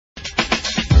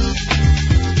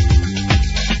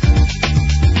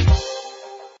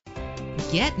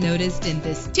Get noticed in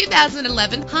this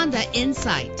 2011 Honda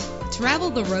Insight. Travel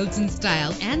the roads in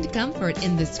style and comfort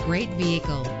in this great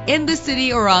vehicle. In the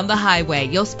city or on the highway,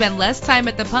 you'll spend less time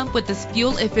at the pump with this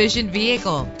fuel-efficient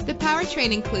vehicle. The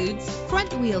powertrain includes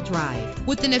front-wheel drive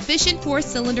with an efficient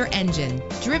 4-cylinder engine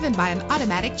driven by an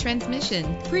automatic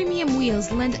transmission. Premium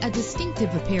wheels lend a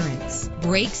distinctive appearance.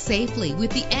 Brake safely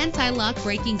with the anti-lock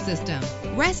braking system.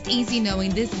 Rest easy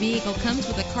knowing this vehicle comes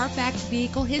with a Carfax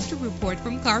Vehicle History Report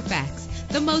from Carfax,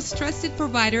 the most trusted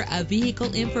provider of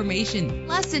vehicle information.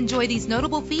 Plus, enjoy these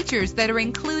notable features that are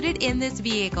included in this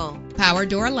vehicle: power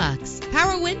door locks,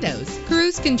 power windows,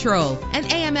 cruise control, an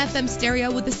AM/FM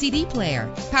stereo with a CD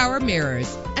player, power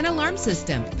mirrors, an alarm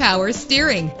system, power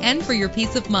steering. And for your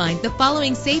peace of mind, the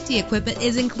following safety equipment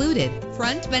is included: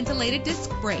 front ventilated disc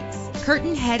brakes,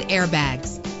 curtain head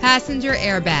airbags, passenger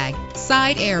airbag,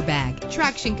 side airbag,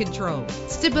 traction control,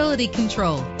 stability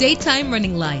control, daytime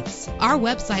running lights. Our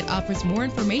website offers more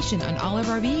information on all of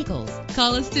our vehicles.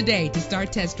 Call us today to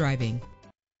start test driving.